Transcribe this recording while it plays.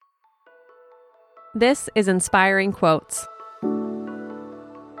This is Inspiring Quotes.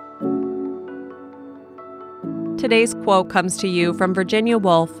 Today's quote comes to you from Virginia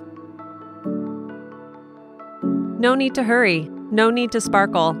Woolf. No need to hurry, no need to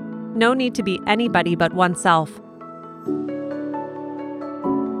sparkle, no need to be anybody but oneself.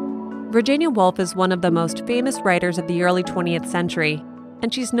 Virginia Woolf is one of the most famous writers of the early 20th century,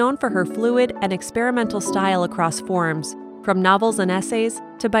 and she's known for her fluid and experimental style across forms, from novels and essays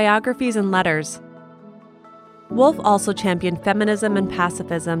to biographies and letters. Woolf also championed feminism and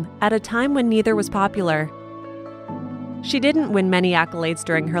pacifism at a time when neither was popular. She didn't win many accolades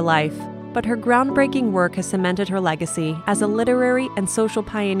during her life, but her groundbreaking work has cemented her legacy as a literary and social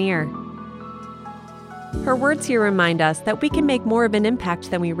pioneer. Her words here remind us that we can make more of an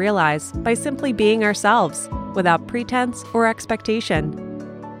impact than we realize by simply being ourselves, without pretense or expectation.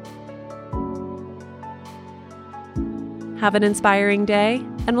 Have an inspiring day,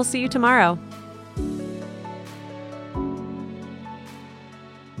 and we'll see you tomorrow.